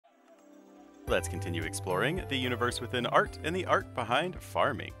Let's continue exploring the universe within art and the art behind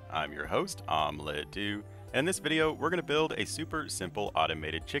farming. I'm your host, Omelette2, and in this video we're going to build a super simple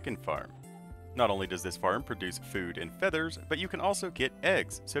automated chicken farm. Not only does this farm produce food and feathers, but you can also get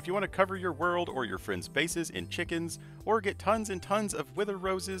eggs. So if you want to cover your world or your friends' bases in chickens, or get tons and tons of wither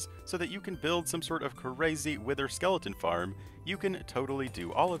roses so that you can build some sort of crazy wither skeleton farm, you can totally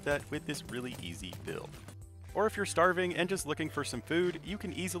do all of that with this really easy build. Or if you're starving and just looking for some food, you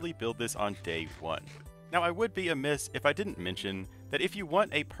can easily build this on day one. Now I would be amiss if I didn't mention that if you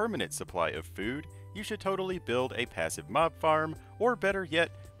want a permanent supply of food, you should totally build a passive mob farm, or better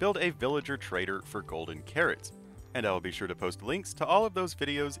yet, build a villager trader for golden carrots. And I'll be sure to post links to all of those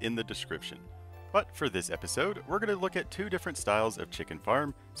videos in the description. But for this episode, we're going to look at two different styles of chicken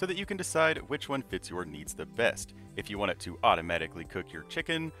farm so that you can decide which one fits your needs the best. If you want it to automatically cook your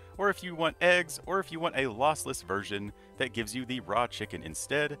chicken, or if you want eggs, or if you want a lossless version that gives you the raw chicken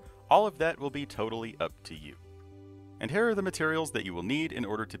instead, all of that will be totally up to you. And here are the materials that you will need in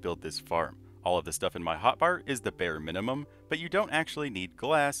order to build this farm. All of the stuff in my hotbar is the bare minimum, but you don't actually need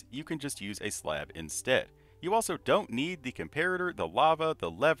glass, you can just use a slab instead. You also don't need the comparator, the lava, the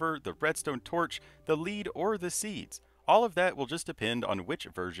lever, the redstone torch, the lead, or the seeds. All of that will just depend on which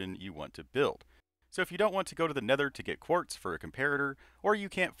version you want to build. So if you don't want to go to the nether to get quartz for a comparator, or you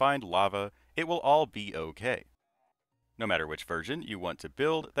can't find lava, it will all be okay. No matter which version you want to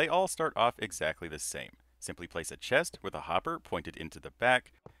build, they all start off exactly the same. Simply place a chest with a hopper pointed into the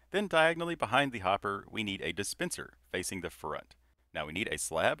back, then diagonally behind the hopper we need a dispenser facing the front. Now we need a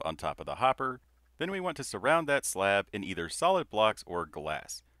slab on top of the hopper. Then we want to surround that slab in either solid blocks or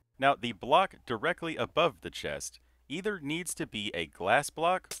glass. Now the block directly above the chest either needs to be a glass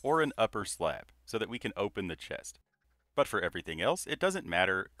block or an upper slab so that we can open the chest. But for everything else, it doesn't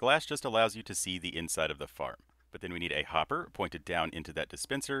matter, glass just allows you to see the inside of the farm. But then we need a hopper pointed down into that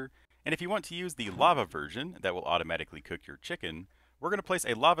dispenser, and if you want to use the lava version that will automatically cook your chicken, we're going to place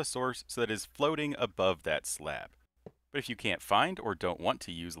a lava source so that it is floating above that slab. But if you can't find or don't want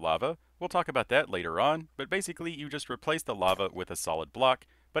to use lava, we'll talk about that later on, but basically you just replace the lava with a solid block,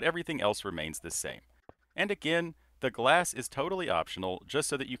 but everything else remains the same. And again, the glass is totally optional just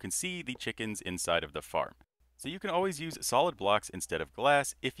so that you can see the chickens inside of the farm. So you can always use solid blocks instead of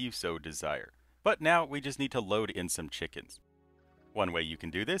glass if you so desire. But now we just need to load in some chickens. One way you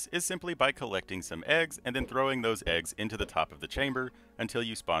can do this is simply by collecting some eggs and then throwing those eggs into the top of the chamber until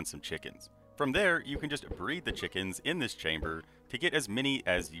you spawn some chickens. From there, you can just breed the chickens in this chamber to get as many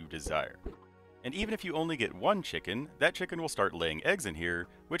as you desire. And even if you only get one chicken, that chicken will start laying eggs in here,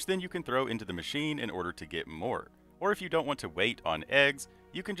 which then you can throw into the machine in order to get more. Or if you don't want to wait on eggs,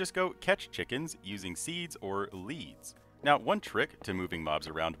 you can just go catch chickens using seeds or leads. Now, one trick to moving mobs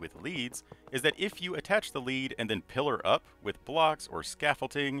around with leads is that if you attach the lead and then pillar up with blocks or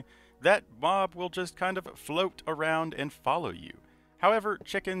scaffolding, that mob will just kind of float around and follow you. However,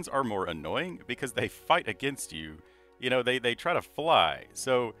 chickens are more annoying because they fight against you. You know, they try to fly,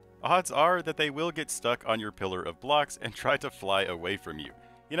 so odds are that they will get stuck on your pillar of blocks and try to fly away from you.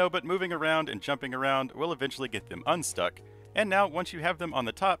 You know, but moving around and jumping around will eventually get them unstuck, and now once you have them on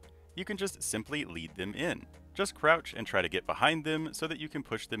the top, you can just simply lead them in. Just crouch and try to get behind them so that you can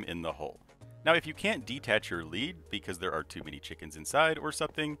push them in the hole. Now if you can't detach your lead because there are too many chickens inside or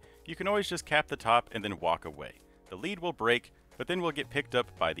something, you can always just cap the top and then walk away. The lead will break, but then will get picked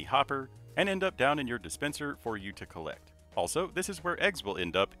up by the hopper and end up down in your dispenser for you to collect. Also, this is where eggs will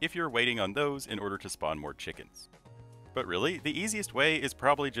end up if you're waiting on those in order to spawn more chickens. But really, the easiest way is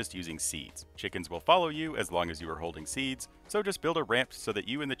probably just using seeds. Chickens will follow you as long as you are holding seeds, so just build a ramp so that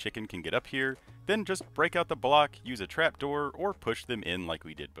you and the chicken can get up here, then just break out the block, use a trapdoor, or push them in like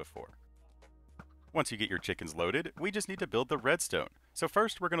we did before. Once you get your chickens loaded, we just need to build the redstone. So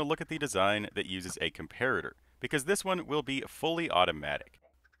first we're going to look at the design that uses a comparator, because this one will be fully automatic.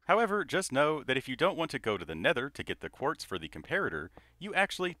 However, just know that if you don't want to go to the nether to get the quartz for the comparator, you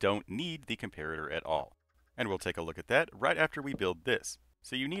actually don't need the comparator at all. And we'll take a look at that right after we build this.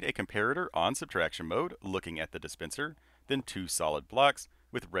 So you need a comparator on subtraction mode, looking at the dispenser, then 2 solid blocks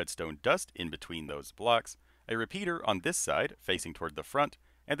with redstone dust in between those blocks, a repeater on this side facing toward the front,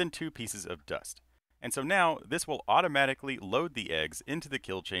 and then 2 pieces of dust. And so now this will automatically load the eggs into the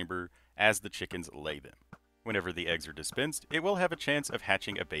kill chamber as the chickens lay them. Whenever the eggs are dispensed, it will have a chance of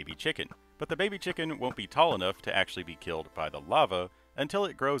hatching a baby chicken, but the baby chicken won't be tall enough to actually be killed by the lava until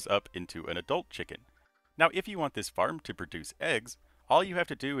it grows up into an adult chicken. Now if you want this farm to produce eggs, all you have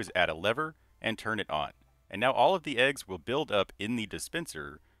to do is add a lever and turn it on. And now all of the eggs will build up in the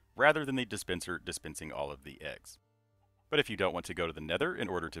dispenser rather than the dispenser dispensing all of the eggs. But if you don't want to go to the nether in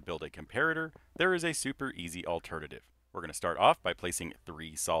order to build a comparator, there is a super easy alternative. We're going to start off by placing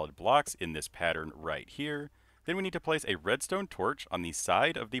 3 solid blocks in this pattern right here. Then we need to place a redstone torch on the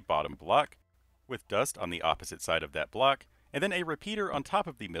side of the bottom block, with dust on the opposite side of that block, and then a repeater on top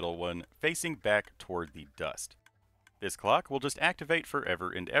of the middle one facing back toward the dust. This clock will just activate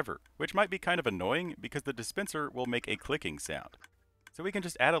forever and ever, which might be kind of annoying because the dispenser will make a clicking sound. So we can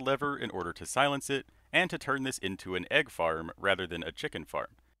just add a lever in order to silence it and to turn this into an egg farm rather than a chicken farm.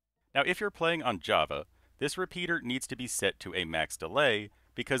 Now if you're playing on Java, this repeater needs to be set to a max delay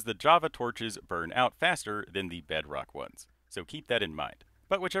because the Java torches burn out faster than the Bedrock ones. So keep that in mind.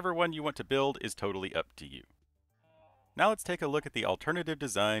 But whichever one you want to build is totally up to you. Now let's take a look at the alternative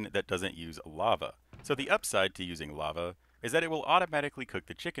design that doesn't use lava. So the upside to using lava is that it will automatically cook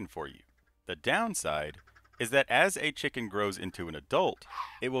the chicken for you. The downside is that as a chicken grows into an adult,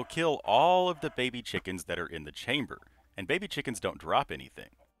 it will kill all of the baby chickens that are in the chamber, and baby chickens don't drop anything.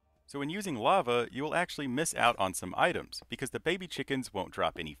 So when using lava, you will actually miss out on some items because the baby chickens won't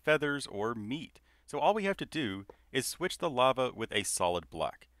drop any feathers or meat. So all we have to do is switch the lava with a solid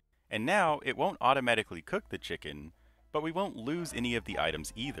block. And now it won't automatically cook the chicken, but we won't lose any of the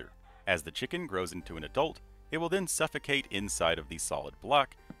items either. As the chicken grows into an adult, it will then suffocate inside of the solid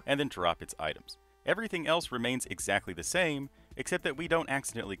block and then drop its items. Everything else remains exactly the same, except that we don't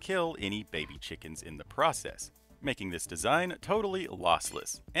accidentally kill any baby chickens in the process, making this design totally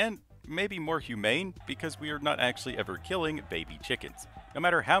lossless, and maybe more humane because we are not actually ever killing baby chickens. No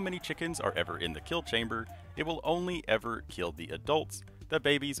matter how many chickens are ever in the kill chamber, it will only ever kill the adults. The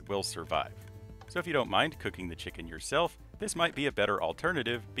babies will survive. So if you don't mind cooking the chicken yourself, this might be a better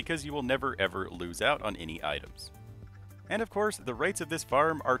alternative because you will never ever lose out on any items. And of course, the rates of this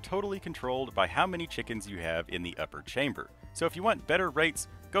farm are totally controlled by how many chickens you have in the upper chamber. So if you want better rates,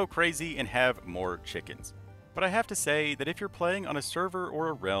 go crazy and have more chickens. But I have to say that if you're playing on a server or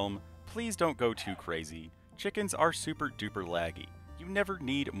a realm, please don't go too crazy. Chickens are super duper laggy. You never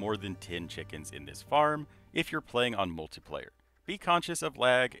need more than 10 chickens in this farm if you're playing on multiplayer. Be conscious of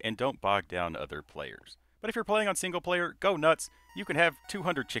lag and don't bog down other players. But if you're playing on single player, go nuts. You can have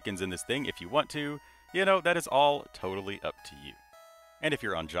 200 chickens in this thing if you want to. You know, that is all totally up to you. And if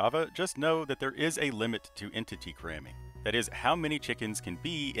you're on Java, just know that there is a limit to entity cramming. That is how many chickens can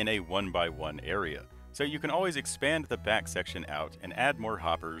be in a 1x1 area. So you can always expand the back section out and add more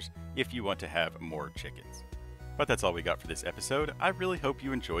hoppers if you want to have more chickens. But that's all we got for this episode. I really hope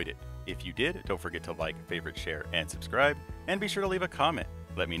you enjoyed it. If you did, don't forget to like, favorite, share, and subscribe, and be sure to leave a comment.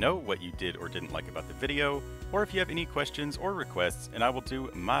 Let me know what you did or didn't like about the video, or if you have any questions or requests, and I will do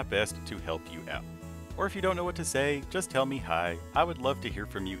my best to help you out. Or if you don't know what to say, just tell me hi. I would love to hear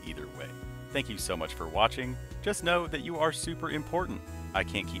from you either way. Thank you so much for watching. Just know that you are super important. I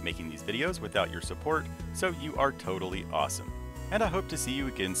can't keep making these videos without your support, so you are totally awesome. And I hope to see you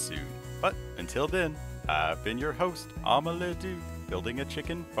again soon. But until then, I've been your host, Amaledu, building a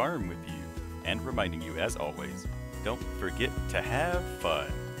chicken farm with you, and reminding you as always, don't forget to have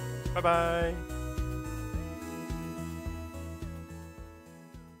fun. Bye-bye!